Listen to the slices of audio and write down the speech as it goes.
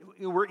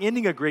we're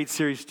ending a great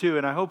series too,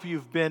 and I hope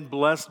you've been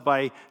blessed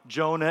by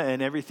Jonah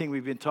and everything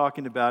we've been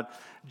talking about.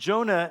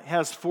 Jonah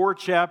has 4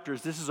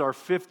 chapters. This is our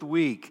 5th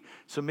week.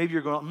 So maybe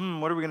you're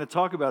going, what are we going to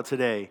talk about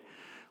today?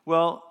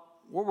 Well,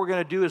 what we're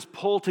going to do is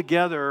pull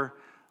together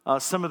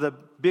some of the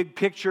big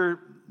picture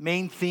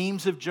main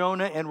themes of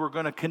Jonah, and we're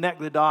going to connect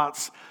the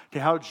dots to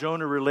how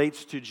Jonah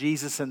relates to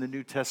Jesus and the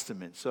New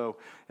Testament. So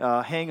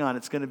hang on,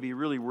 it's going to be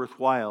really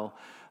worthwhile.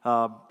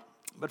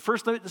 But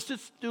first, let's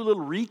just do a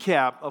little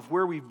recap of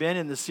where we've been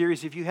in the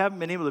series. If you haven't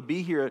been able to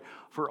be here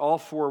for all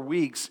 4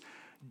 weeks,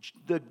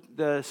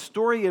 the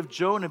story of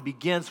Jonah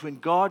begins when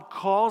God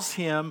calls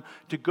him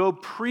to go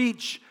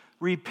preach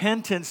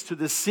repentance to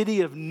the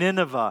city of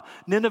Nineveh.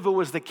 Nineveh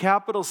was the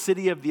capital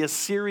city of the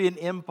Assyrian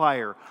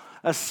Empire.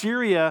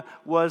 Assyria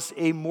was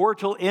a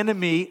mortal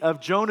enemy of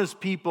Jonah's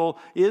people,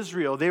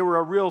 Israel. They were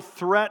a real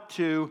threat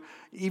to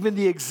even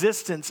the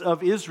existence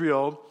of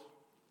Israel.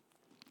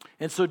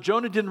 And so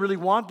Jonah didn't really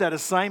want that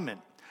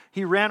assignment.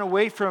 He ran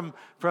away from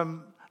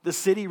the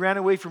city, ran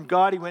away from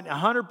God. He went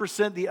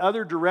 100% the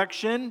other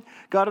direction,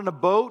 got on a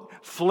boat,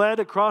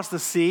 fled across the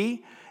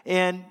sea,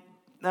 and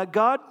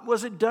God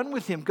wasn't done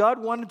with him. God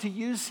wanted to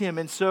use him,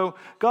 and so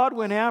God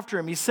went after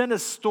him. He sent a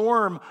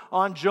storm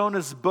on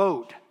Jonah's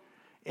boat,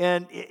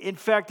 and in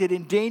fact, it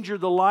endangered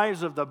the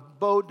lives of the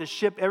boat, the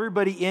ship,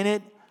 everybody in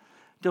it.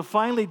 Till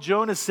finally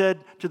Jonah said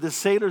to the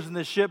sailors in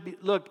the ship,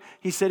 look,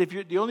 he said,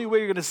 the only way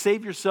you're going to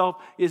save yourself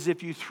is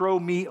if you throw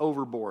me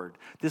overboard.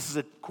 This is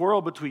a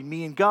quarrel between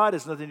me and God. It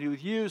has nothing to do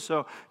with you,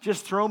 so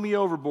just throw me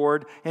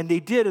overboard. And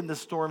they did, and the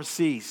storm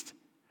ceased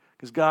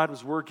because God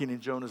was working in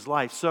Jonah's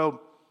life.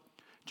 So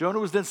Jonah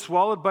was then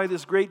swallowed by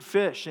this great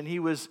fish, and he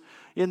was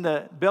in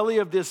the belly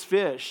of this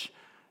fish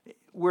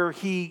where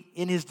he,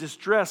 in his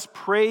distress,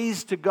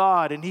 prays to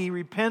God, and he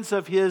repents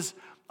of his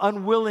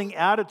unwilling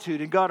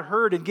attitude, and God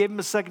heard and gave him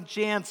a second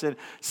chance and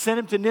sent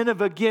him to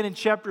Nineveh again. In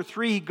chapter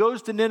 3, he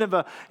goes to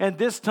Nineveh, and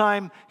this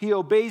time he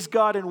obeys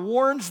God and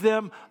warns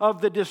them of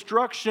the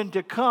destruction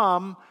to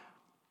come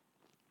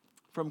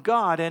from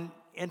God. And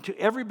to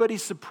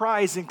everybody's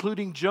surprise,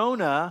 including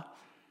Jonah,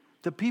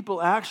 the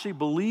people actually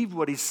believed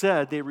what he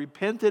said. They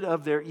repented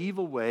of their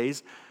evil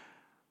ways.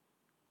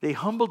 They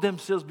humbled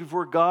themselves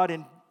before God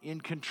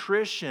in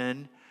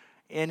contrition.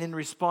 And in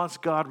response,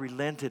 God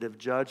relented of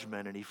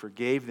judgment, and he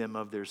forgave them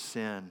of their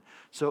sin.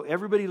 So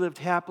everybody lived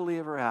happily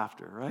ever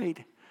after,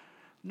 right?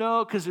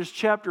 No, because there's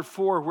chapter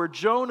 4 where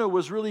Jonah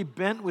was really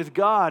bent with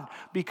God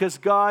because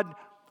God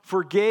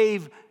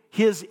forgave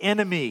his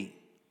enemy.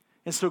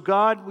 And so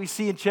God, we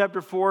see in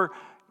chapter 4,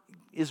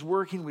 is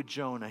working with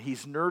Jonah.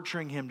 He's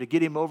nurturing him to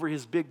get him over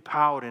his big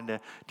pout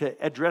and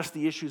to address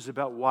the issues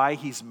about why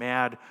he's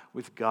mad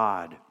with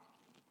God.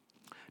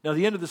 Now,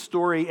 the end of the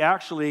story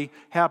actually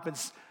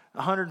happens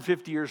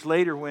 150 years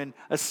later, when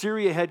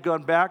Assyria had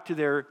gone back to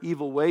their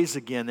evil ways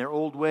again, their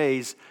old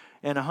ways,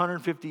 and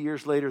 150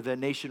 years later, the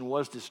nation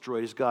was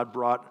destroyed as God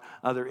brought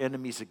other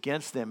enemies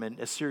against them, and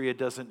Assyria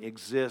doesn't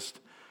exist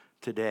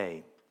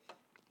today.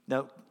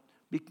 Now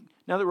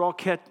that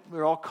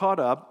we're all caught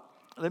up,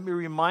 let me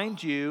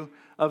remind you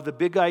of the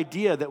big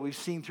idea that we've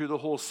seen through the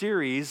whole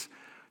series,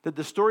 that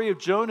the story of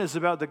Jonah is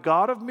about the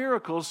God of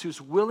miracles who's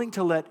willing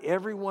to let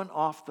everyone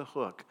off the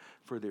hook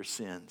for their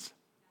sins.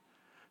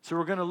 So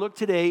we're going to look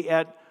today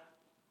at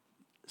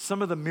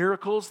some of the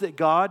miracles that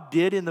God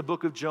did in the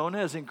book of Jonah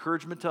as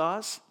encouragement to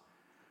us.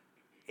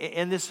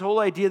 And this whole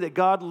idea that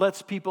God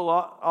lets people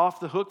off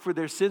the hook for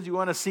their sins, you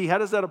want to see how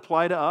does that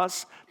apply to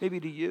us, maybe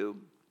to you?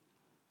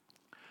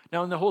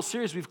 Now in the whole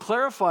series we've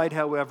clarified,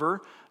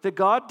 however, that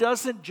God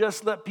doesn't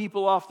just let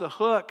people off the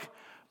hook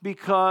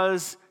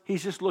because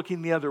he's just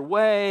looking the other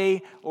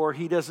way, or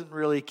he doesn't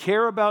really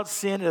care about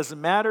sin, it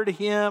doesn't matter to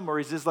him, or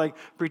he's just like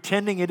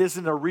pretending it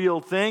isn't a real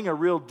thing, a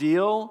real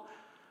deal.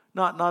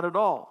 Not at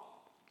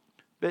all.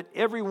 But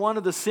every one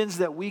of the sins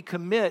that we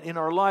commit in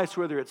our lives,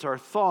 whether it's our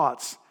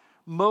thoughts,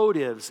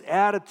 motives,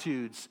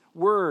 attitudes,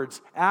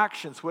 words,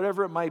 actions,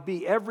 whatever it might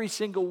be, every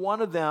single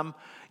one of them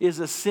is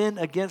a sin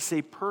against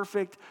a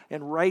perfect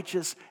and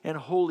righteous and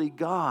holy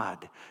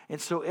God.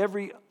 And so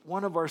every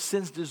one of our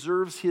sins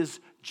deserves his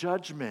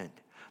judgment.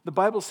 The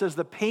Bible says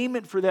the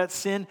payment for that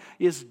sin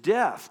is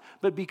death.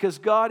 But because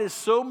God is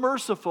so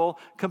merciful,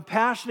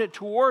 compassionate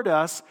toward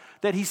us,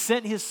 that he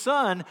sent his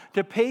Son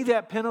to pay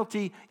that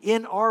penalty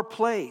in our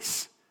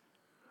place.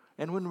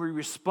 And when we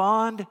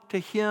respond to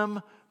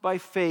him by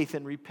faith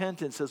and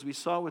repentance, as we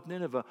saw with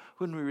Nineveh,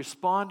 when we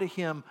respond to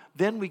him,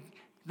 then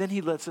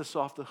he lets us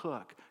off the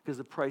hook because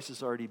the price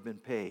has already been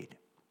paid.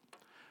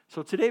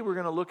 So today we're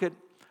going to look at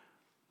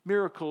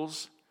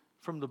miracles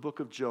from the book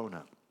of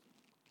Jonah.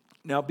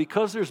 Now,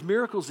 because there's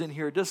miracles in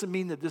here, it doesn't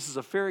mean that this is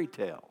a fairy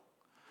tale.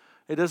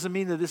 It doesn't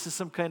mean that this is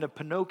some kind of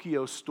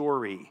Pinocchio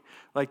story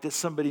like that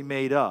somebody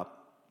made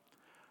up.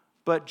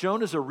 But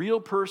Jonah's a real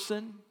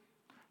person.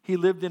 He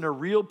lived in a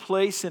real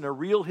place in a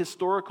real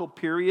historical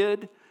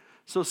period.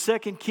 So 2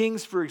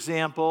 Kings, for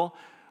example,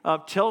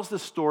 tells the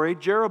story.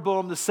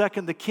 Jeroboam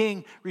II, the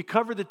king,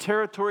 recovered the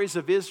territories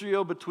of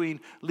Israel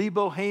between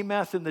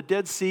Lebo-Hamath and the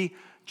Dead Sea,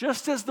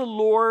 just as the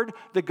Lord,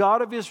 the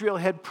God of Israel,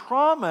 had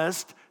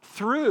promised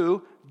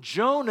through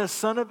Jonah,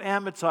 son of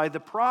Amittai, the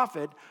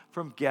prophet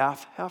from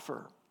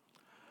Gath-Hepher.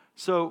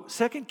 So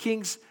 2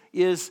 Kings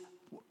is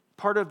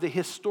part of the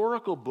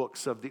historical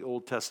books of the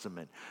Old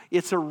Testament.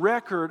 It's a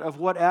record of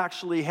what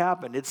actually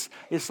happened.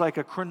 It's like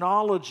a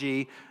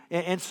chronology.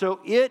 And so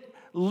it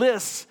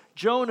lists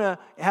Jonah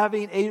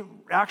having an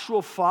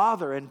actual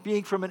father and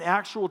being from an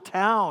actual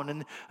town,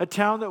 and a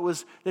town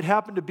that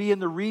happened to be in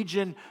the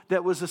region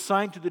that was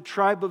assigned to the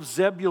tribe of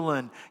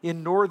Zebulun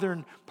in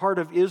northern part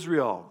of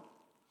Israel.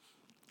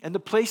 And the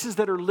places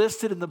that are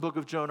listed in the book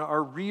of Jonah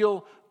are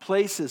real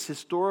places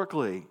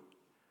historically.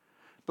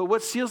 But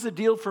what seals the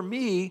deal for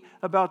me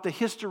about the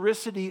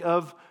historicity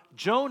of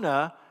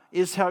Jonah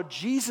is how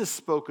Jesus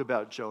spoke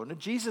about Jonah.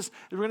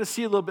 We're going to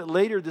see a little bit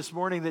later this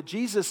morning that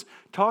Jesus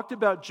talked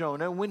about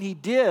Jonah. And when he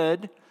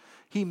did,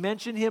 he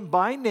mentioned him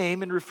by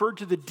name and referred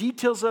to the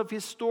details of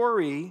his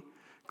story,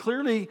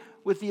 clearly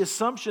with the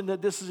assumption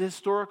that this is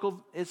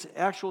it's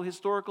actual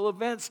historical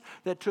events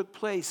that took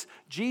place.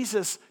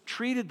 Jesus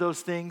treated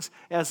those things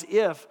as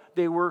if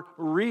they were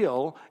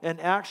real and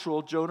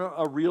actual. Jonah,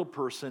 a real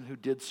person who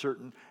did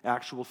certain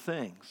actual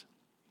things.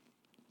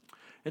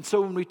 And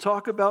so when we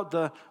talk about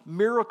the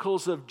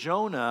miracles of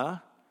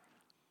Jonah,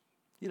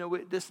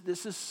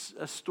 this is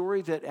a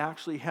story that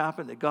actually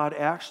happened, that God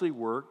actually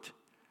worked.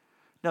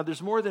 Now,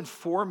 there's more than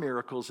 4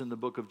 miracles in the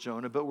book of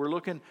Jonah, but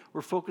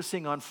we're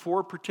focusing on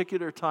 4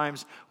 particular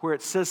times where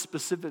it says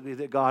specifically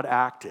that God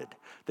acted,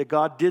 that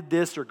God did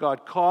this, or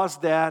God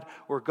caused that,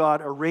 or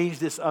God arranged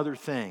this other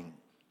thing.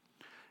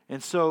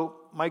 And so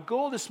my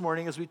goal this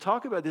morning as we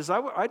talk about this,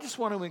 I just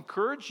want to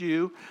encourage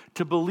you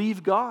to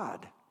believe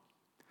God.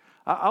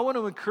 I want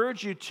to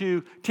encourage you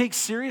to take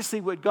seriously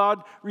what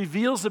God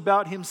reveals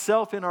about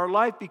himself in our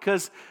life,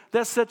 because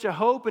that's such a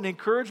hope and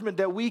encouragement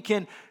that we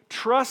can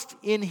trust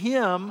in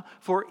him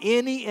for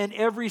any and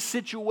every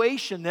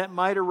situation that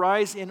might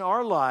arise in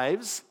our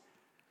lives,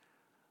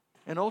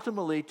 and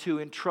ultimately to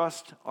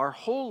entrust our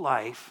whole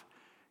life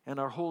and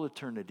our whole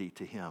eternity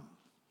to him.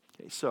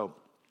 Okay, so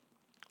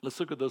let's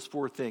look at those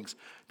 4 things.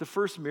 The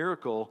first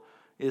miracle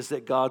is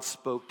that God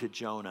spoke to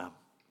Jonah.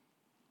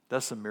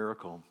 That's a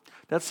miracle.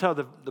 That's how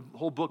the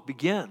whole book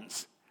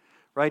begins,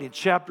 right? In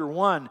chapter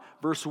 1,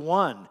 verse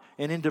 1,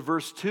 and into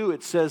verse 2,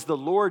 it says, the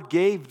Lord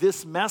gave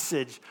this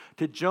message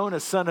to Jonah,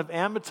 son of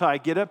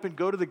Amittai, get up and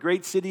go to the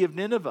great city of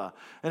Nineveh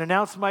and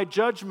announce my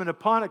judgment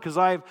upon it, because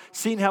I have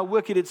seen how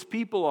wicked its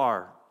people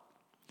are.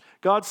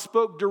 God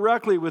spoke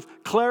directly with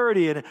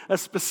clarity and a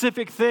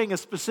specific thing, a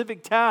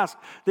specific task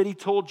that he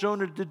told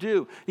Jonah to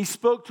do. He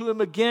spoke to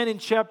him again in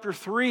chapter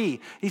 3.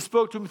 He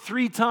spoke to him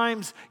 3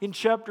 times in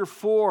chapter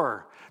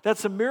 4.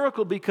 That's a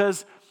miracle,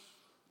 because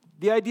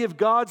the idea of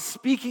God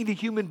speaking to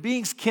human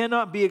beings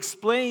cannot be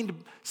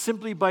explained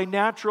simply by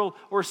natural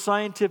or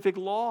scientific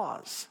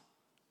laws.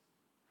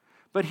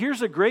 But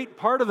here's a great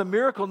part of the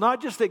miracle, not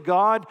just that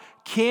God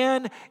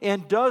can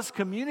and does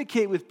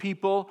communicate with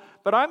people,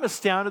 but I'm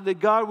astounded that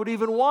God would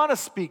even want to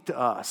speak to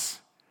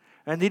us.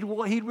 And He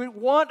would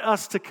want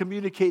us to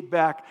communicate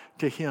back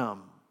to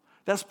him.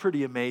 That's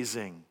pretty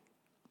amazing.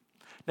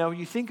 Now, when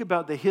you think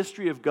about the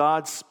history of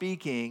God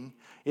speaking,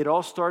 it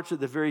all starts at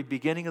the very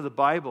beginning of the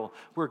Bible,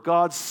 where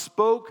God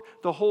spoke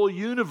the whole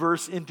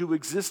universe into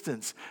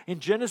existence.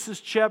 In Genesis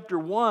chapter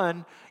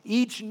 1,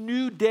 each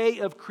new day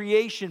of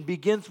creation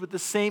begins with the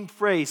same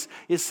phrase.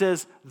 It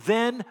says,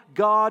 then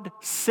God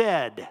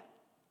said.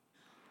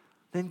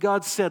 Then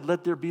God said,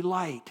 let there be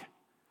light.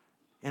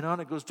 And on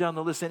it goes down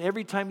the list. And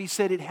every time he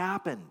said, it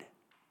happened.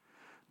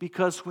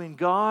 Because when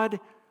God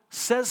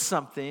says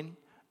something,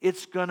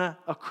 it's going to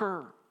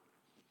occur.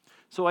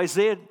 So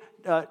Isaiah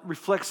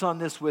reflects on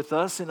this with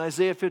us. In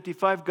Isaiah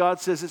 55,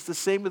 God says, it's the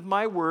same with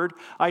my word.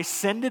 I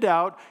send it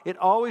out. It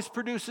always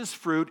produces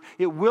fruit.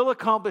 It will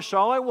accomplish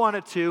all I want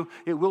it to.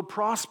 It will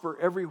prosper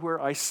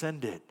everywhere I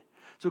send it.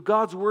 So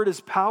God's word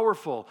is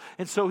powerful.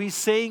 And so he's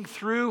saying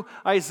through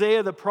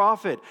Isaiah the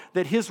prophet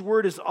that his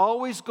word is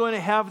always going to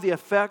have the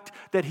effect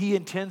that he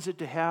intends it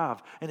to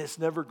have, and it's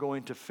never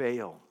going to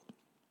fail.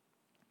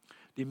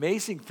 The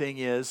amazing thing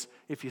is,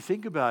 if you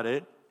think about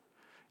it,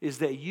 is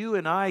that you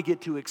and I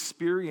get to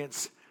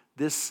experience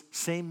this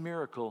same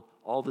miracle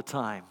all the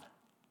time.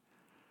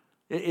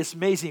 It's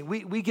amazing.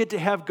 We get to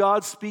have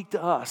God speak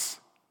to us,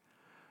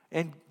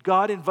 and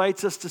God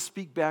invites us to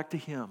speak back to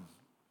him.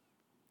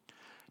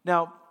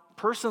 Now,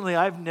 personally,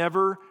 I've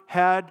never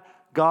had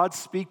God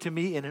speak to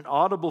me in an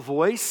audible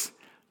voice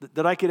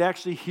that I could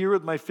actually hear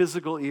with my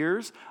physical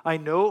ears. I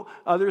know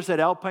others at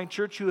Alpine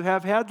Church who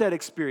have had that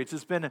experience.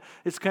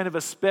 It's kind of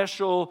a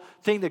special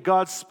thing that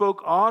God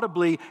spoke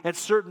audibly at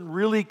certain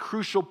really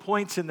crucial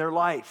points in their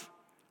life.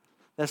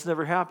 That's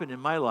never happened in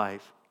my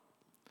life.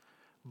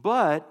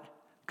 But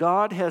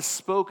God has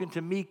spoken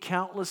to me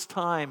countless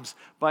times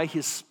by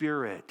his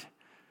Spirit,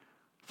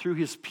 through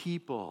his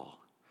people,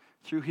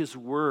 through his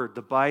word,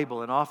 the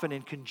Bible, and often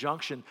in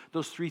conjunction,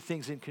 those 3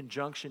 things in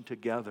conjunction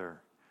together.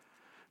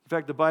 In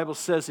fact, the Bible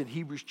says in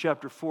Hebrews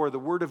chapter 4, the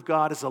Word of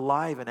God is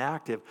alive and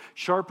active,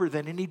 sharper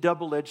than any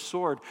double-edged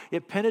sword.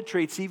 It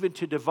penetrates even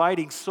to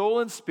dividing soul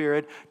and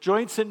spirit,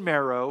 joints and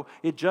marrow.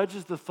 It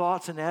judges the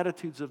thoughts and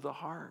attitudes of the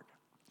heart.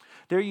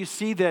 There you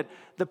see that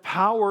the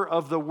power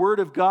of the Word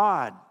of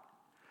God,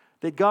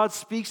 that God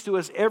speaks to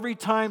us every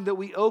time that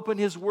we open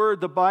His Word,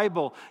 the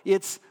Bible.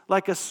 It's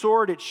like a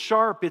sword. It's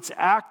sharp. It's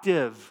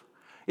active.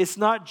 It's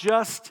not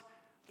just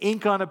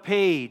ink on a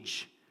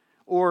page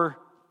or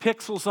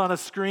pixels on a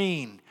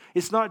screen.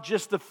 It's not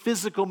just the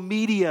physical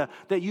media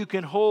that you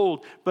can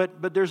hold,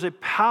 but there's a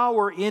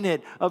power in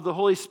it of the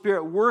Holy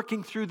Spirit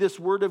working through this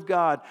Word of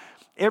God.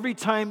 Every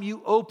time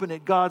you open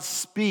it, God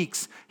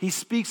speaks. He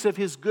speaks of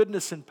His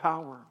goodness and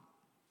power.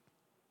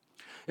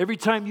 Every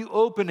time you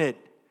open it,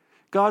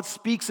 God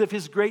speaks of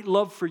His great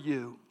love for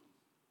you.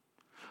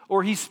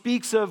 Or He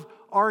speaks of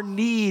our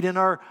need and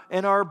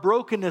our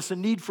brokenness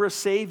and need for a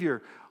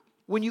Savior.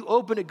 When you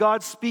open it,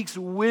 God speaks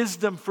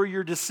wisdom for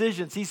your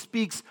decisions. He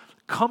speaks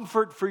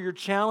comfort for your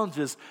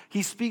challenges.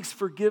 He speaks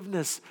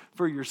forgiveness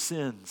for your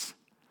sins.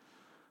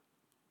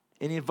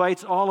 And He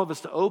invites all of us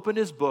to open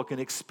His book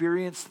and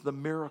experience the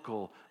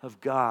miracle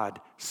of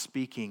God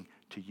speaking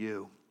to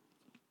you.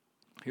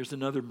 Here's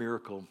another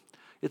miracle.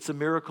 It's a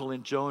miracle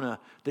in Jonah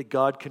that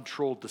God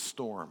controlled the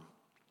storm.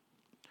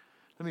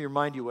 Let me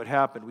remind you what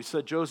happened. We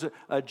said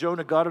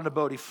Jonah got on a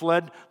boat. He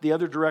fled the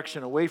other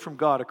direction, away from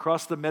God,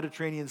 across the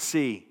Mediterranean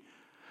Sea.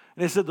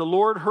 And it said the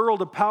Lord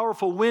hurled a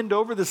powerful wind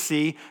over the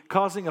sea,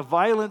 causing a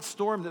violent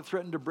storm that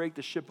threatened to break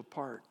the ship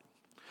apart.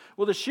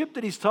 Well, the ship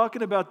that he's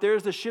talking about there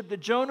is the ship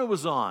that Jonah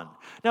was on.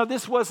 Now,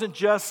 this wasn't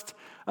just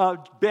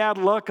bad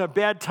luck,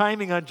 bad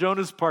timing on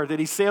Jonah's part, that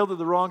he sailed at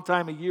the wrong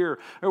time of year.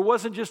 Or it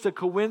wasn't just a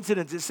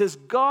coincidence. It says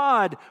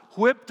God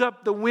whipped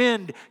up the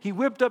wind. He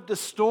whipped up the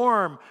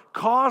storm,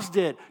 caused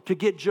it to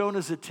get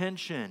Jonah's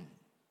attention.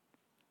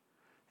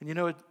 And you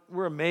know,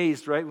 we're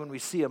amazed, right, when we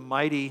see a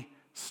mighty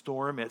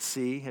storm at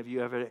sea. Have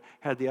you ever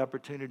had the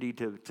opportunity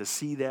to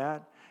see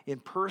that? In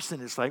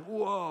person, it's like,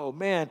 whoa,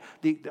 man,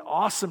 the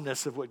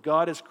awesomeness of what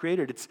God has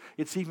created.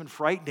 It's even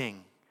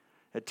frightening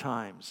at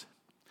times.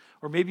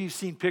 Or maybe you've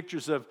seen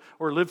pictures of,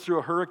 or lived through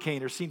a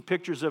hurricane, or seen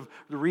pictures of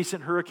the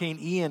recent Hurricane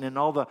Ian and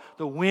all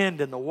the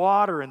wind and the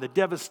water and the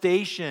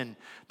devastation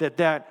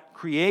that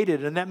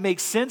created. And that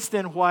makes sense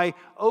then why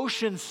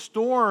ocean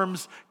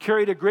storms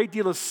carried a great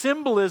deal of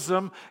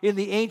symbolism in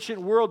the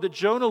ancient world that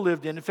Jonah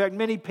lived in. In fact,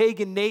 many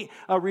pagan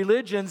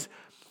religions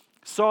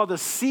saw the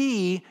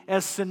sea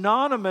as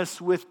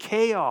synonymous with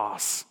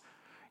chaos.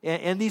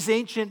 And these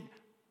ancient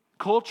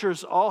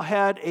cultures all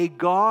had a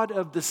god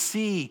of the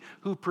sea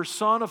who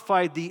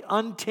personified the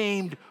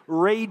untamed,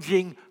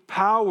 raging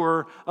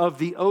power of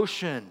the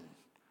ocean.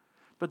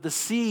 But the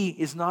sea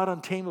is not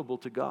untamable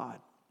to God.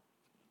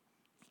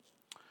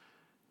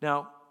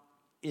 Now,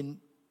 in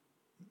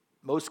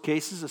most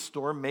cases, a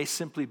storm may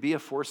simply be a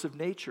force of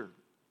nature.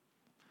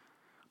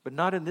 But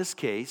not in this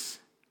case.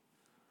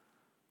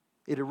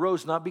 It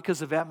arose not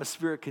because of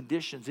atmospheric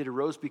conditions. It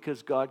arose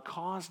because God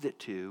caused it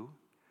to.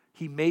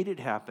 He made it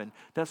happen.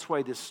 That's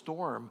why this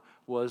storm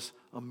was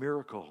a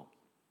miracle.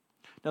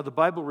 Now, the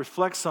Bible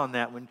reflects on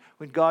that. When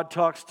God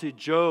talks to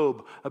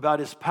Job about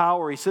His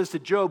power, He says to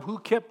Job, "Who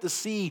kept the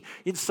sea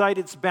inside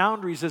its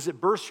boundaries as it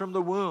burst from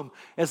the womb,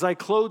 as I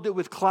clothed it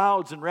with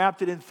clouds and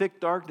wrapped it in thick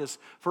darkness?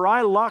 For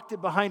I locked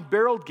it behind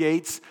barreled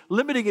gates,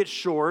 limiting its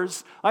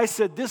shores. I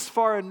said, 'This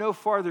far and no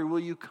farther will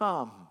you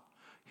come.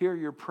 Here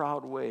your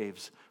proud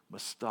waves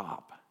must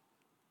stop.'"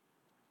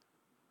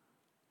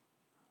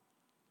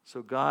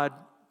 So God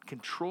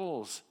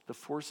controls the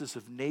forces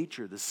of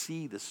nature, the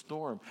sea, the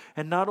storm.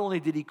 And not only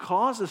did He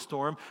cause a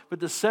storm, but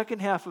the second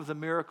half of the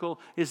miracle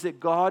is that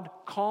God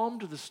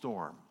calmed the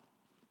storm.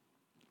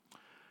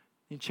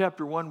 In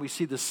chapter 1, we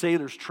see the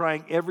sailors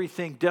trying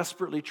everything,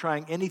 desperately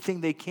trying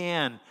anything they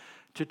can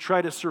to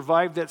try to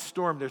survive that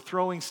storm. They're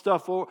throwing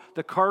stuff,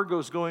 the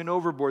cargo's going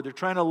overboard. They're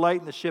trying to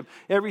lighten the ship,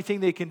 everything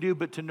they can do,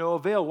 but to no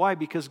avail. Why?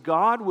 Because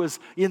God was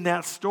in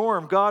that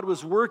storm. God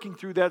was working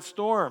through that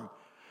storm.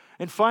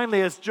 And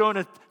finally, as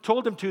Jonah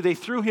told them to, they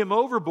threw him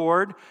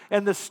overboard,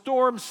 and the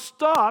storm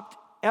stopped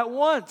at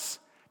once.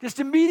 Just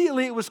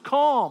immediately it was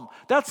calm.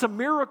 That's a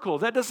miracle.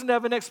 That doesn't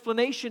have an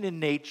explanation in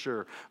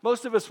nature.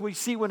 Most of us, we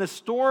see when a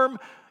storm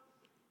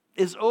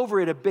is over,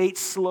 it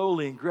abates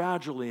slowly and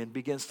gradually and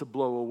begins to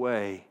blow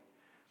away.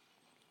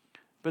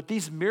 But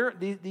these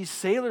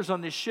sailors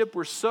on this ship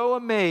were so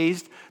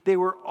amazed, they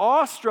were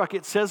awestruck,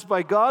 it says,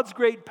 by God's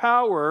great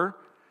power.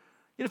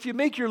 And if you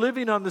make your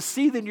living on the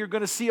sea, then you're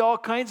going to see all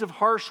kinds of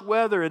harsh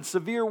weather and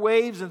severe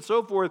waves and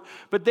so forth.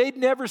 But they'd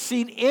never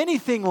seen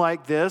anything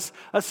like this,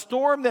 a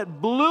storm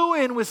that blew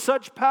in with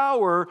such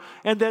power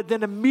and that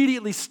then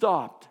immediately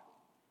stopped.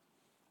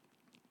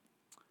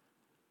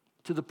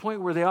 To the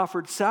point where they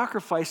offered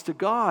sacrifice to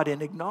God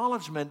in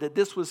acknowledgement that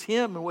this was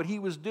Him and what He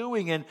was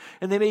doing. And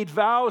they made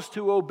vows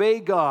to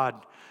obey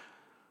God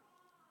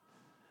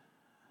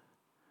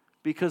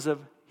because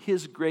of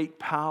His great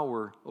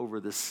power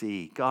over the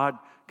sea. God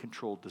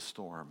controlled the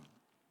storm.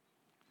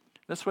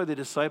 That's why the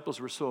disciples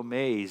were so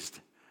amazed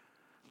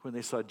when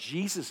they saw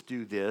Jesus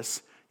do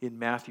this in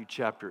Matthew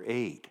chapter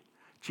 8.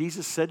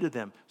 Jesus said to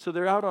them, so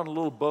they're out on a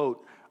little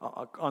boat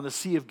on the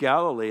Sea of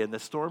Galilee, and the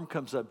storm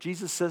comes up.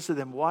 Jesus says to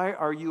them, why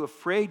are you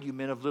afraid, you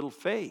men of little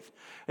faith?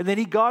 And then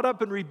he got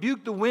up and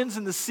rebuked the winds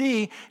and the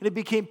sea, and it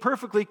became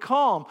perfectly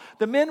calm.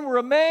 The men were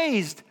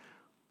amazed.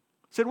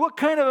 Said, what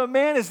kind of a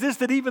man is this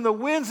that even the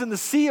winds and the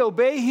sea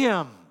obey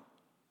him?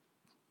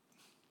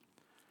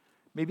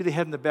 Maybe they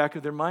had in the back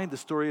of their mind the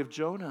story of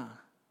Jonah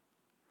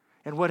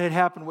and what had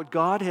happened, what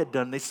God had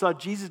done. They saw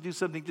Jesus do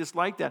something just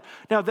like that.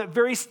 Now,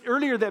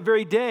 earlier that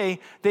very day,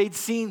 they'd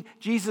seen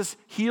Jesus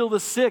heal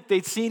the sick.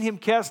 They'd seen him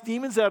cast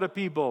demons out of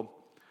people.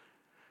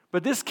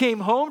 But this came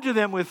home to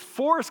them with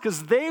force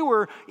because they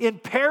were in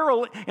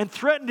peril and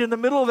threatened in the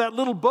middle of that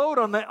little boat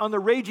on the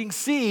raging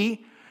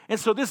sea. And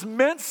so this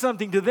meant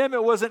something to them.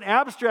 It wasn't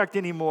abstract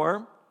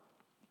anymore.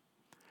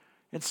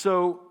 And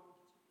so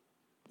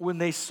when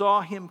they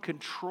saw him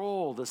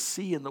control the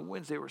sea and the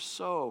winds, they were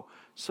so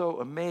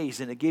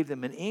amazed. And it gave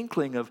them an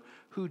inkling of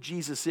who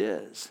Jesus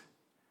is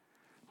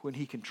when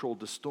he controlled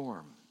the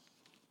storm.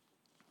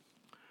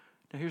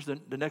 Now here's the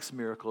next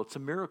miracle. It's a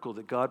miracle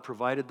that God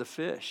provided the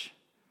fish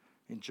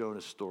in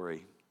Jonah's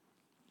story.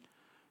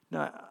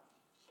 Now,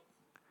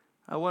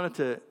 I wanted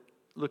to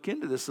look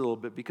into this a little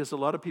bit because a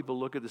lot of people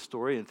look at the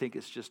story and think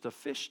it's just a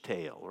fish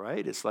tale,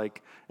 right? It's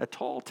like a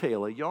tall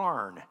tale, a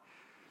yarn.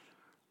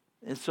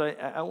 And so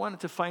I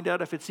wanted to find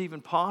out if it's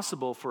even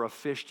possible for a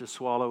fish to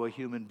swallow a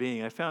human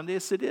being. I found,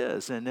 yes, it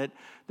is. And that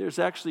there's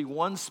actually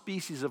one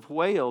species of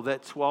whale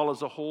that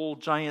swallows a whole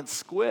giant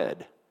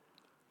squid.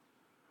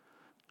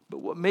 But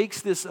what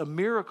makes this a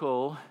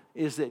miracle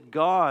is that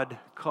God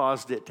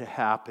caused it to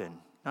happen.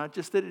 Not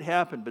just that it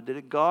happened, but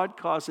that God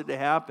caused it to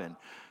happen.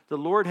 The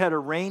Lord had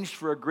arranged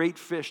for a great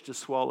fish to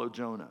swallow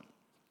Jonah.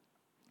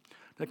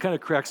 That kind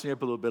of cracks me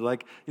up a little bit.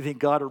 Like, you think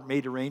God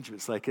made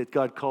arrangements. Like,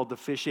 God called the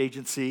fish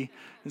agency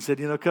and said,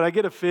 could I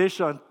get a fish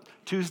on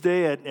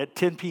Tuesday at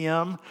 10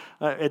 p.m.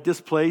 At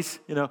this place?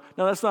 No,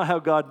 that's not how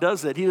God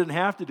does it. He doesn't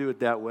have to do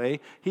it that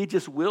way. He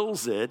just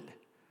wills it,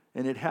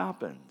 and it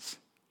happens.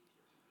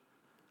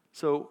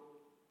 So,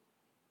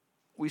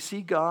 we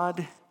see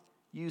God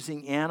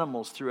using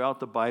animals throughout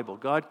the Bible.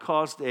 God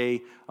caused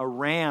a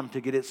ram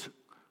to get its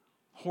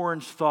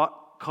horns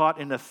caught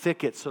in a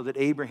thicket so that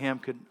Abraham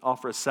could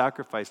offer a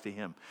sacrifice to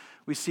him.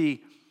 We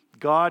see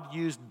God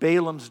used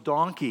Balaam's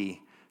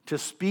donkey to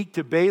speak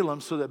to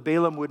Balaam so that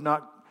Balaam would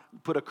not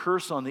put a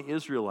curse on the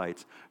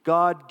Israelites.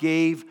 God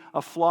gave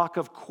a flock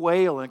of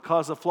quail and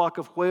caused a flock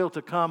of quail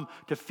to come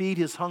to feed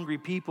his hungry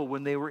people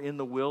when they were in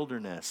the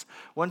wilderness.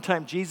 One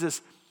time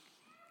Jesus,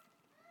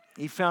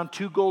 he found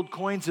 2 gold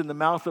coins in the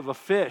mouth of a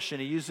fish, and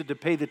he used it to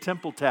pay the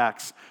temple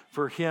tax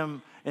for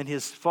him and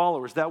his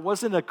followers. That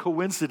wasn't a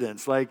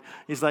coincidence.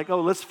 He's like,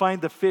 let's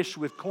find the fish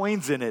with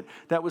coins in it.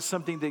 That was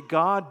something that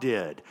God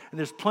did. And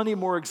there's plenty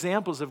more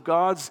examples of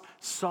God's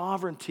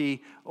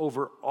sovereignty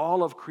over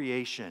all of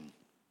creation.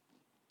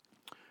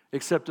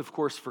 Except, of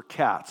course, for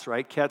cats,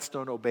 right? Cats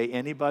don't obey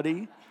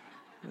anybody.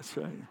 That's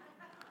right.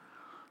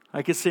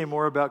 I could say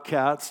more about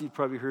cats. You've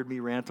probably heard me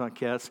rant on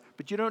cats.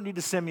 But you don't need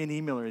to send me an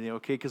email or anything,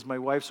 okay? Because my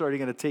wife's already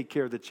going to take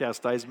care of the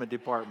chastisement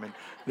department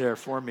there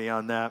for me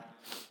on that.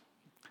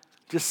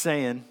 Just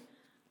saying.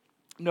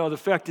 No, the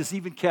fact is,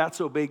 even cats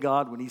obey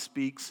God when he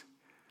speaks.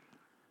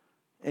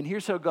 And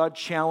here's how God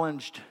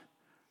challenged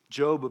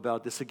Job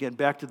about this. Again,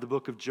 back to the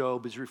book of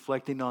Job, is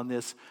reflecting on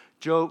this.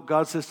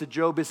 God says to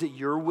Job, is it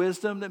your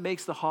wisdom that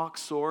makes the hawk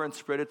soar and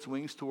spread its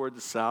wings toward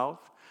the south?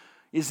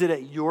 Is it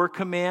at your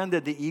command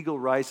that the eagle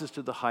rises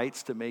to the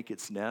heights to make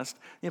its nest?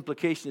 The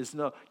implication is,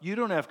 no, you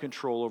don't have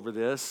control over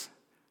this,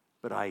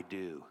 but I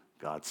do,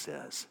 God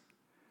says.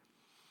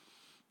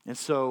 And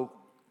so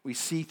we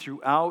see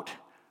throughout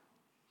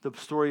the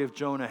story of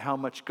Jonah how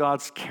much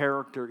God's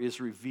character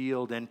is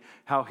revealed and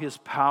how his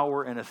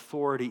power and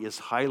authority is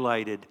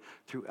highlighted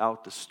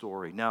throughout the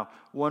story. Now,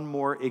 one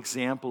more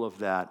example of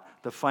that.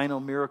 The final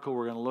miracle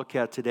we're going to look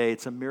at today,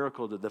 it's a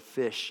miracle that the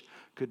fish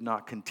could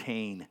not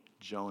contain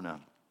Jonah.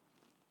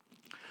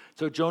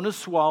 So Jonah's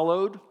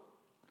swallowed.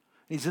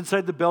 He's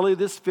inside the belly of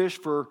this fish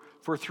for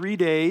 3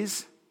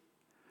 days.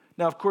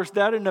 Now, of course,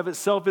 that in and of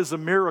itself is a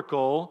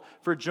miracle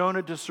for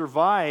Jonah to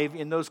survive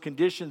in those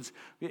conditions.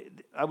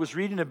 I was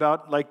reading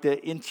about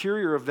the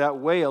interior of that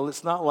whale.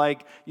 It's not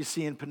like you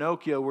see in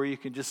Pinocchio where you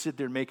can just sit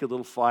there and make a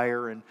little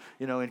fire and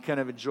kind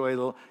of enjoy a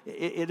little.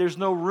 There's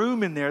no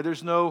room in there.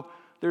 There's no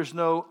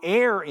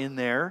air in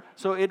there.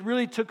 So it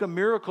really took a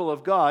miracle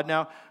of God.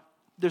 Now,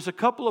 there's a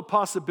couple of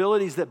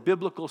possibilities that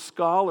biblical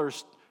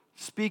scholars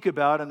speak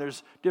about, and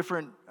there's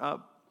different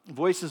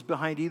voices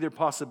behind either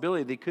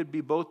possibility. They could be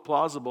both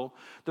plausible.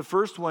 The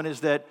first one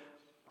is that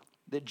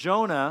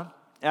Jonah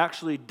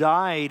actually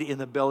died in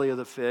the belly of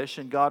the fish,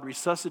 and God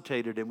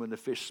resuscitated him when the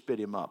fish spit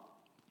him up.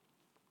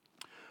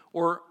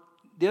 Or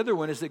the other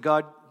one is that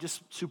God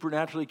just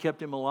supernaturally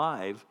kept him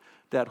alive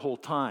that whole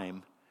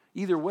time.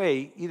 Either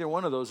way, either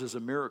one of those is a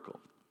miracle.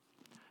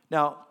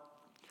 Now,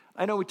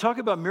 I know we talk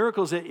about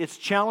miracles. It's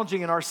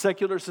challenging in our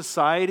secular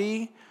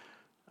society,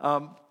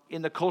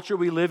 in the culture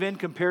we live in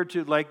compared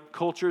to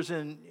cultures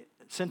in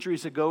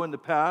centuries ago in the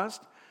past.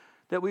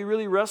 that we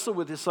really wrestle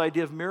with this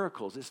idea of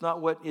miracles. It's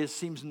not what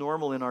seems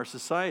normal in our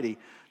society.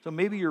 So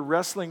maybe you're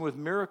wrestling with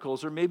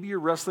miracles, or maybe you're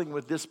wrestling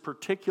with this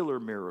particular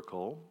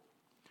miracle.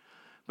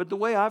 But the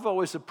way I've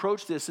always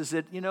approached this is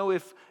that,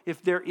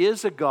 if there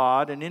is a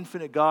God, an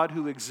infinite God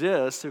who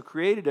exists, who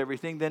created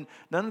everything, then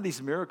none of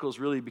these miracles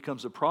really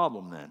becomes a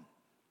problem then.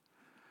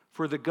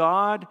 For the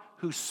God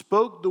who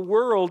spoke the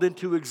world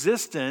into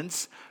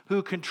existence,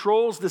 who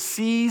controls the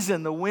seas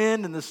and the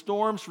wind and the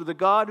storms, for the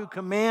God who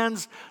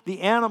commands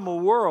the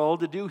animal world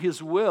to do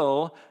his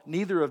will,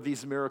 neither of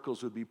these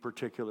miracles would be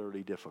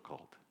particularly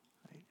difficult.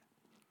 Right?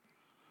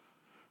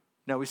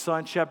 Now, we saw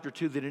in chapter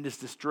 2 that in his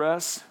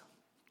distress,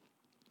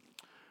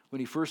 when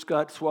he first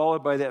got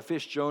swallowed by that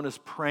fish, Jonah's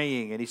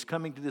praying, and he's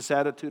coming to this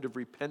attitude of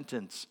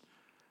repentance.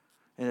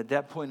 And at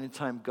that point in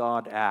time,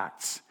 God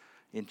acts.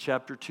 In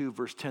chapter 2,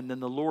 verse 10, then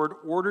the Lord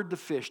ordered the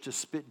fish to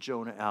spit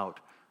Jonah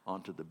out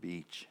onto the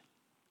beach.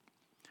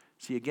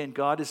 See, again,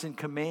 God is in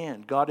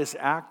command. God is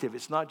active.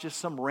 It's not just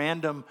some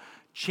random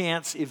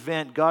chance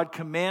event. God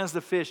commands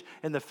the fish,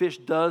 and the fish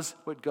does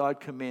what God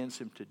commands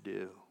him to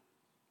do.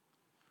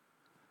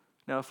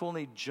 Now, if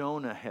only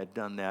Jonah had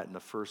done that in the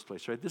first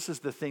place, right? This is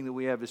the thing that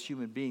we have as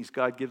human beings.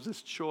 God gives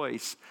us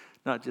choice,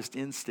 not just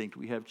instinct.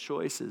 We have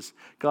choices.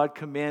 God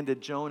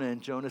commanded Jonah,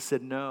 and Jonah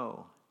said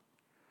no.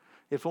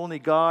 If only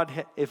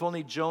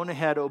Jonah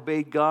had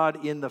obeyed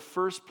God in the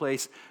first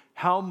place,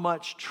 how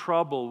much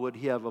trouble would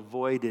he have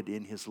avoided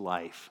in his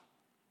life?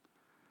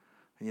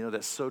 And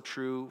that's so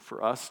true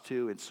for us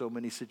too in so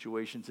many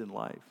situations in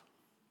life.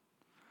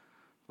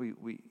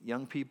 We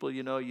young people,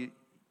 you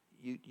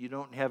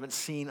haven't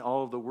seen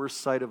all of the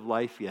worst side of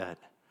life yet.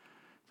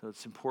 So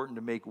it's important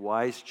to make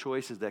wise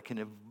choices that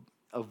can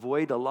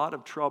avoid a lot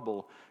of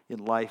trouble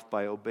in life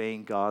by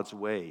obeying God's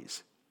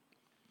ways.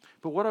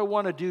 But what I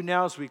want to do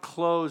now as we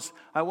close,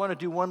 I want to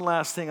do one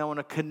last thing. I want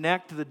to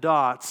connect the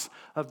dots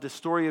of the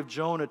story of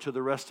Jonah to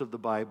the rest of the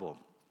Bible,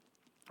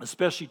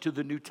 especially to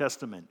the New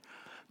Testament.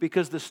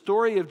 Because the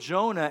story of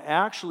Jonah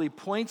actually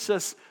points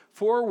us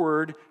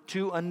forward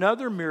to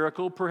another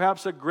miracle,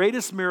 perhaps the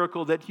greatest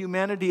miracle that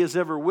humanity has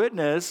ever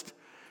witnessed,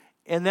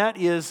 and that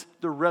is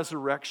the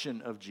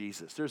resurrection of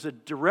Jesus. There's a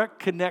direct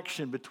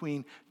connection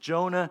between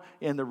Jonah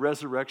and the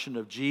resurrection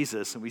of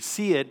Jesus, and we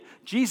see it.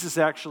 Jesus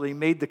actually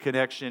made the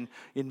connection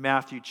in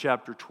Matthew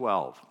chapter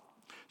 12.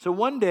 So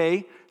one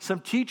day,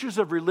 some teachers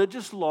of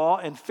religious law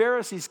and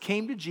Pharisees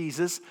came to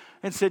Jesus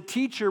and said,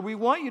 "Teacher, we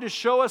want you to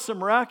show us a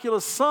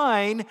miraculous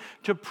sign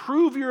to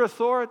prove your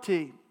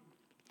authority."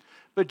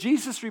 But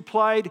Jesus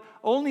replied,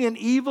 "Only an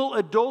evil,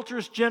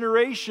 adulterous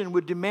generation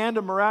would demand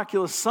a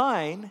miraculous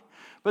sign.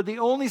 But the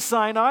only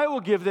sign I will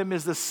give them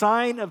is the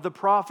sign of the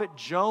prophet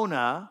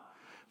Jonah.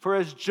 For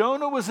as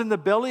Jonah was in the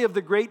belly of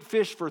the great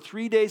fish for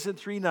 3 days and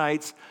 3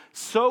 nights,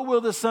 so will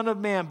the Son of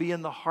Man be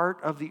in the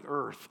heart of the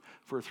earth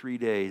for 3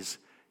 days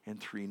and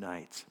 3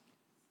 nights."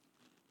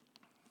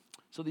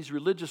 So these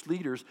religious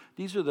leaders,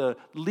 these are the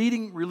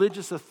leading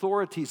religious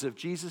authorities of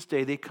Jesus'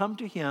 day. They come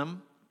to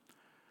him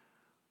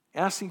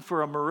asking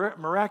for a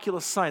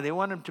miraculous sign. They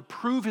want him to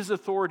prove his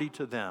authority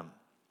to them.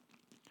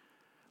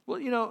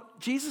 Well,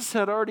 Jesus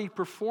had already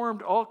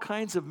performed all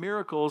kinds of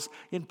miracles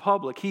in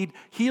public. He'd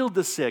healed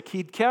the sick.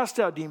 He'd cast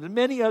out demons,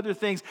 many other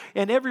things,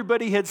 and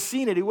everybody had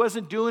seen it. He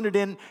wasn't doing it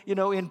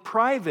in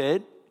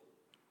private.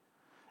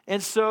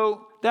 And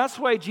so that's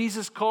why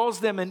Jesus calls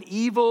them an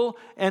evil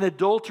and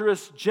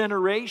adulterous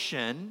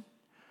generation,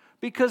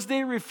 because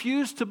they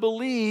refused to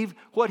believe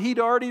what he'd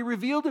already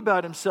revealed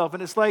about himself.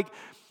 And it's like,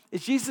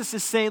 Jesus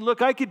is saying,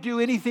 look, I could do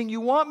anything you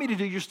want me to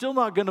do. You're still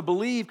not going to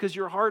believe because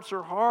your hearts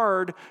are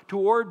hard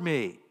toward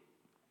me.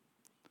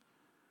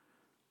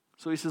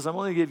 So he says, I'm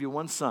only going to give you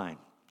one sign,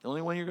 the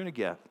only one you're going to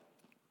get,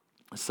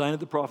 a sign of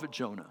the prophet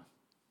Jonah.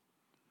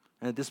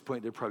 And at this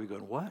point, they're probably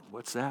going, what?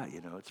 What's that?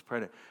 It's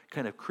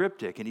kind of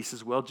cryptic. And he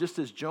says, well, just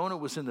as Jonah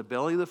was in the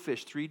belly of the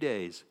fish 3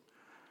 days,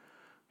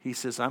 he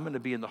says, I'm going to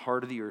be in the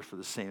heart of the earth for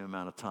the same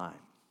amount of time.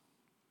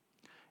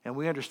 And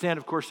we understand,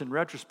 of course, in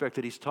retrospect,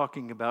 that he's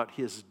talking about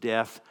his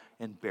death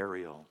and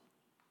burial.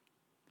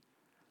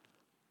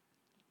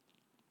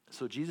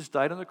 So Jesus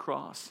died on the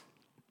cross.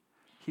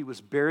 He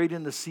was buried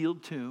in the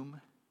sealed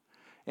tomb.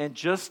 And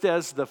just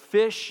as the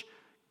fish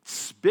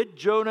spit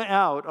Jonah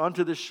out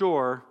onto the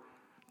shore,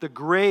 the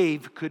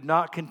grave could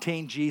not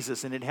contain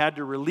Jesus, and it had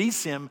to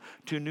release him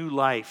to new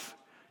life.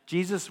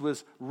 Jesus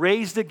was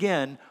raised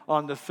again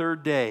on the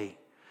 3rd day.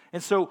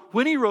 And so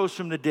when he rose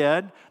from the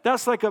dead,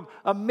 that's like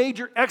a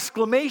major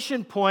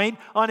exclamation point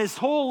on his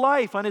whole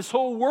life, on his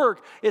whole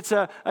work. It's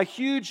a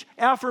huge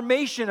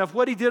affirmation of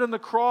what he did on the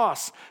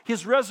cross.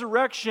 His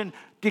resurrection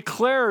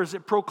declares,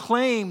 it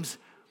proclaims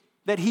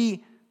that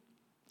he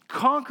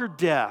conquered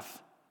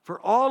death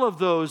for all of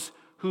those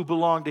who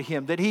belong to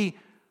him, that he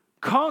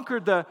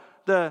conquered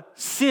the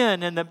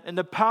sin and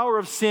the power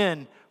of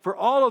sin for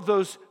all of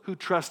those who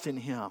trust in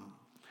him.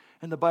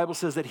 And the Bible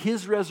says that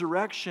his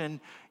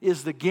resurrection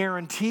is the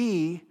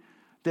guarantee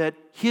that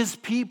his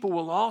people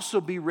will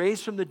also be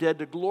raised from the dead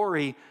to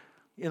glory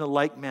in a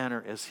like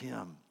manner as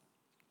him.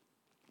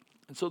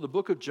 And so the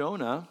book of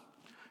Jonah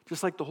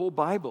Just like the whole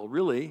Bible,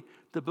 really,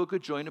 the book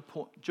of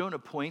Jonah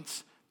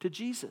points to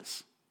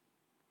Jesus.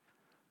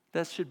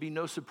 That should be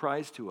no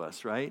surprise to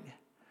us, right?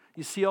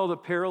 You see all the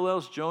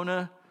parallels.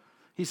 Jonah,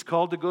 he's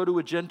called to go to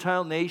a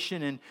Gentile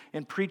nation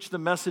and preach the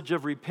message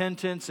of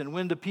repentance. And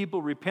when the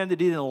people repented,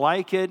 he didn't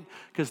like it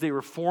because they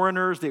were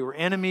foreigners, they were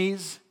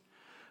enemies.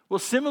 Well,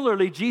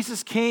 similarly,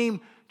 Jesus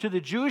came to the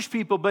Jewish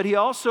people, but he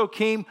also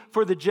came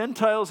for the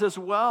Gentiles as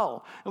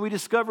well. And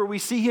we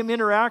see him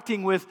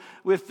interacting with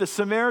the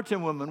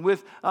Samaritan woman,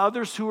 with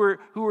others who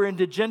were in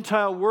the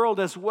Gentile world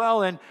as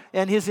well.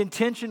 And his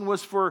intention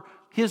was for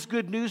his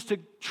good news to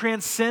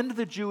transcend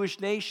the Jewish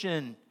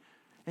nation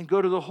and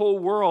go to the whole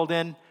world.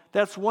 And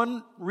that's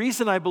one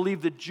reason I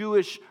believe the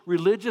Jewish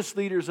religious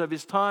leaders of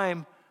his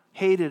time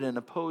hated and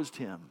opposed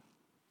him.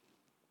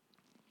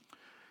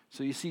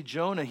 So you see,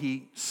 Jonah,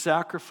 he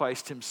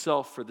sacrificed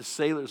himself for the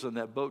sailors on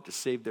that boat to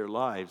save their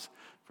lives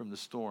from the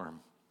storm.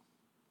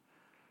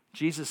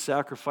 Jesus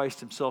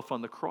sacrificed himself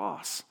on the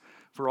cross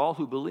for all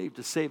who believe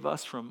to save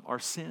us from our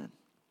sin.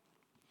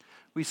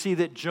 We see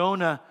that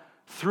Jonah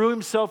threw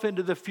himself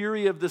into the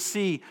fury of the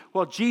sea,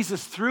 while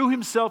Jesus threw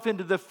himself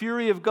into the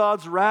fury of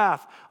God's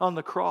wrath on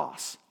the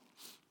cross.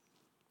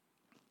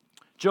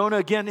 Jonah,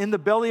 again, in the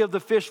belly of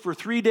the fish for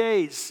 3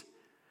 days.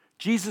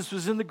 Jesus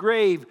was in the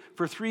grave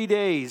for 3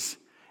 days.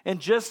 And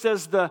just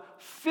as the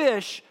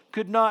fish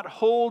could not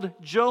hold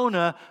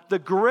Jonah, the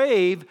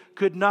grave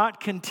could not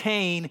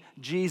contain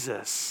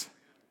Jesus.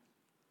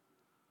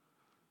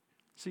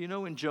 So you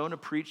know, when Jonah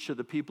preached to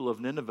the people of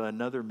Nineveh,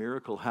 another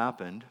miracle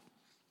happened.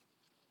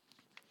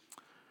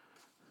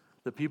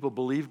 The people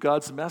believed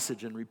God's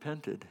message and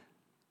repented.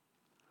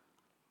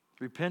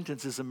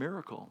 Repentance is a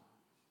miracle.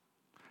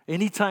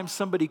 Anytime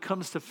somebody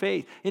comes to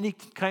faith,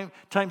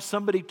 anytime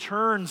somebody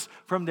turns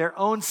from their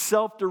own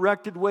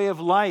self-directed way of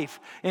life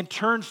and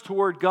turns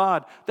toward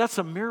God, that's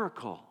a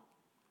miracle.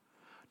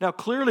 Now,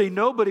 clearly,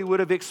 nobody would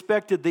have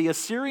expected the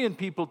Assyrian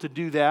people to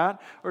do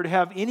that or to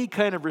have any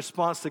kind of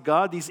response to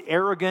God, these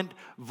arrogant,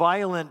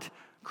 violent,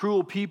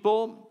 cruel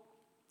people.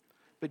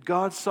 But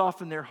God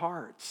softened their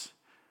hearts.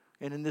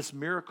 And in this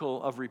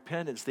miracle of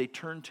repentance, they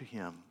turned to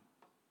Him.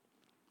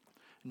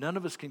 None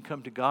of us can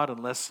come to God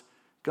unless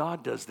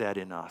God does that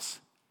in us,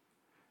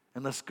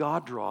 unless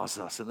God draws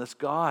us, unless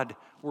God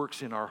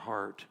works in our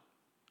heart.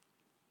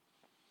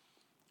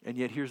 And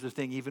yet here's the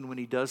thing, even when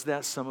He does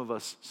that, some of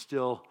us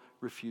still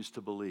refuse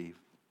to believe.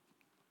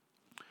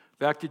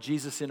 Back to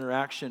Jesus'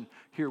 interaction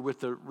here with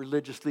the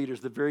religious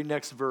leaders, the very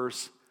next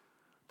verse,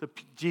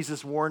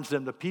 Jesus warns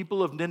them, the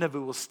people of Nineveh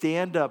will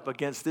stand up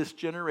against this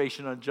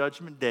generation on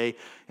Judgment Day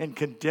and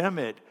condemn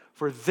it,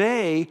 for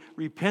they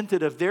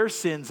repented of their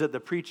sins at the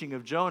preaching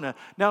of Jonah.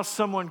 Now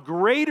someone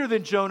greater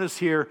than Jonah's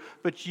here,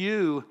 but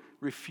you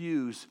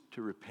refuse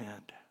to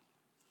repent.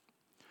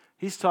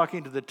 He's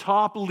talking to the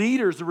top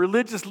leaders, the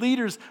religious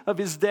leaders of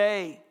his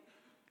day.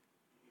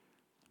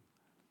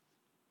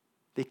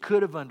 They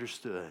could have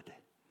understood,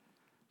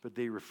 but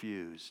they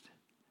refused.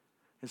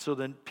 And so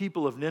the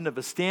people of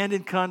Nineveh stand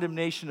in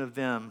condemnation of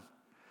them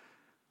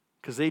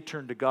because they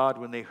turned to God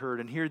when they heard.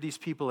 And here these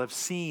people have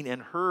seen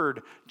and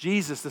heard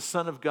Jesus, the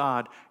Son of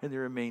God, and they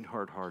remain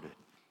hard-hearted.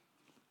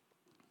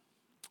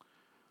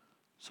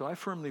 So I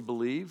firmly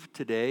believe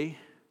today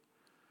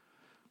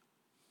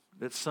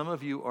that some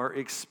of you are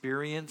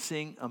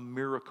experiencing a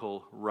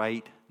miracle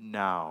right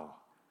now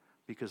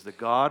because the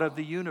God of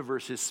the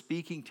universe is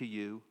speaking to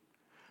you.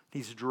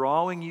 He's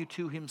drawing you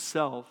to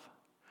Himself.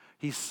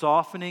 He's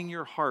softening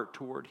your heart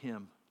toward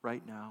Him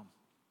right now.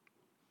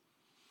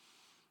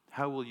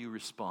 How will you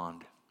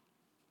respond?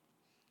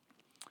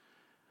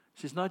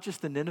 See, it's not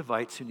just the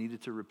Ninevites who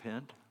needed to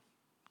repent.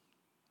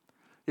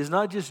 It's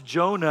not just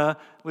Jonah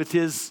with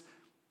his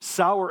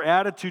sour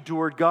attitude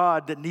toward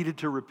God that needed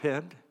to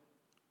repent.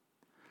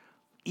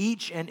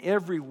 Each and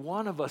every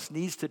one of us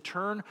needs to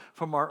turn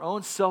from our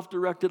own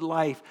self-directed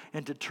life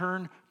and to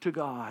turn to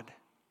God.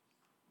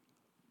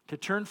 To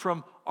turn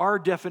from our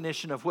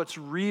definition of what's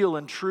real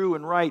and true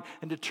and right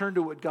and to turn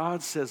to what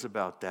God says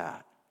about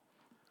that.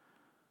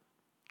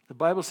 The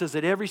Bible says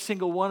that every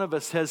single one of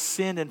us has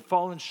sinned and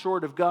fallen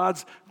short of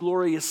God's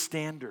glorious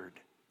standard.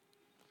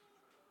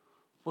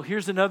 Well,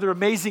 here's another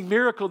amazing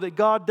miracle that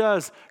God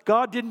does.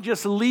 God didn't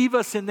just leave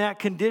us in that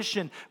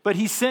condition, but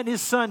He sent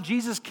His Son.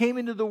 Jesus came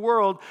into the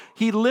world.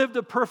 He lived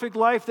a perfect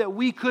life that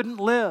we couldn't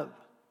live.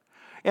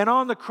 And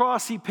on the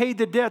cross, He paid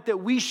the debt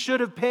that we should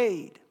have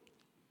paid.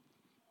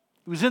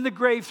 He was in the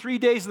grave 3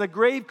 days, and the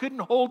grave couldn't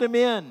hold Him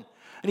in.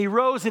 And He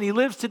rose, and He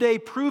lives today,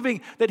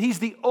 proving that He's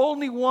the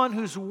only one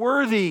who's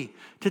worthy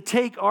to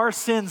take our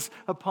sins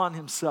upon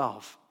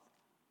Himself.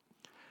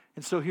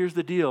 And so here's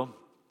the deal.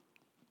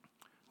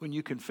 When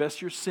you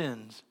confess your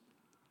sins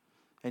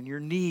and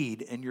your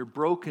need and your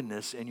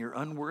brokenness and your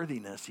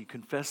unworthiness, you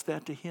confess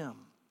that to Him.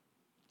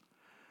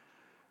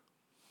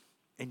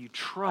 And you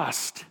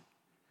trust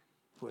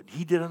what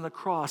He did on the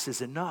cross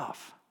is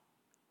enough.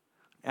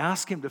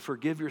 Ask Him to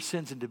forgive your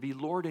sins and to be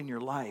Lord in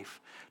your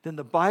life. Then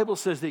the Bible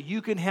says that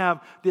you can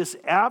have this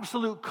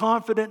absolute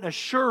confident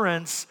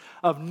assurance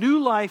of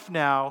new life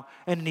now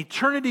and an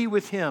eternity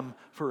with Him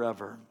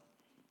forever.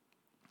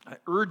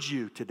 urge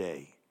you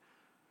today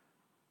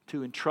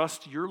to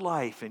entrust your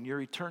life and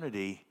your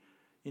eternity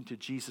into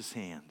Jesus'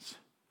 hands.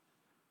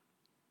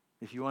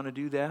 If you want to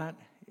do that,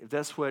 if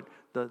that's what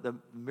the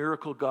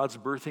miracle God's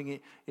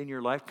birthing in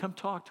your life, come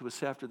talk to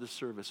us after the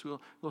service.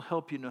 We'll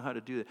help you know how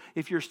to do that.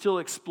 If you're still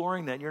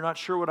exploring that and you're not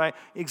sure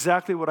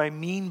exactly what I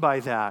mean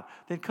by that,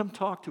 then come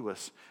talk to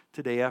us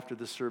today after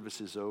the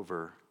service is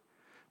over.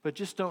 But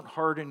just don't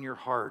harden your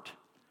heart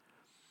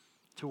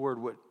toward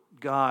what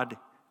God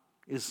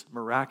is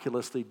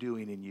miraculously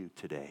doing in you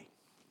today.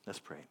 Let's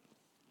pray.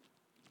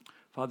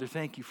 Father,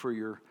 thank you for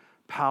your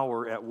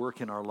power at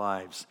work in our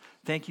lives.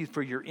 Thank you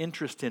for your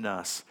interest in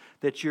us,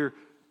 that you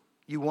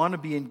want to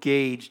be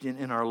engaged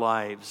in our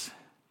lives.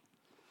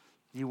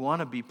 You want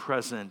to be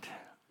present.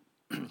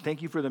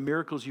 Thank you for the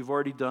miracles you've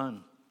already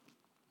done.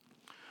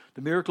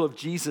 The miracle of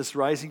Jesus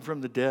rising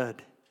from the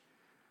dead.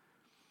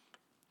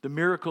 The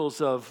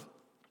miracles of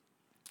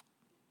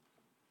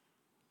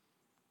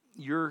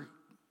your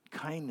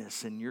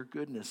kindness and your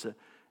goodness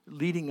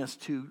leading us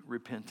to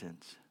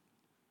repentance.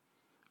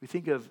 We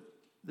think of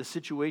the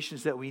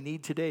situations that we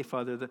need today,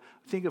 Father.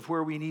 Think of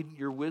where we need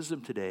your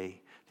wisdom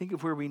today. Think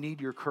of where we need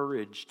your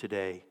courage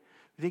today.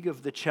 Think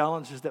of the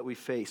challenges that we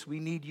face. We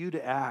need you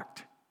to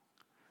act.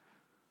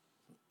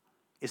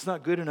 It's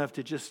not good enough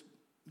to just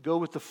go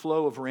with the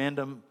flow of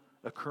random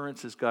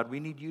occurrences, God.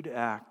 We need you to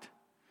act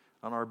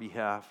on our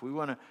behalf. We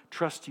want to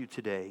trust you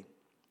today.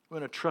 We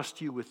want to trust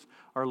you with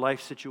our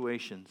life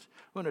situations.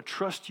 We want to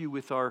trust you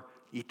with our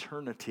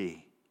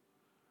eternity.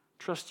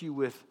 Trust you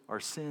with our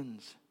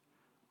sins,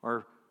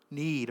 our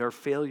need, our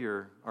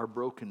failure, our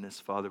brokenness,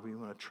 Father. We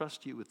want to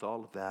trust you with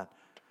all of that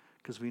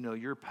because we know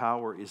your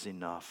power is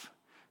enough,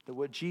 that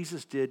what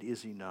Jesus did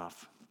is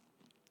enough.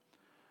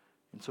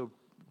 And so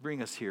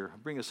bring us here.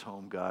 Bring us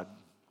home, God.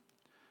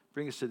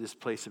 Bring us to this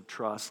place of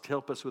trust.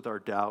 Help us with our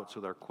doubts,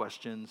 with our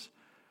questions,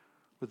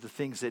 with the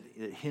things that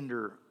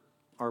hinder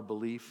our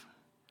belief.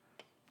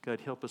 God,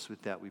 help us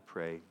with that, we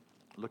pray.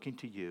 Looking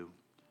to you,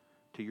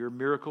 to your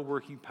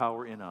miracle-working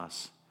power in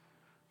us.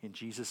 In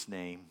Jesus'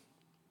 name,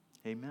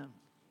 amen.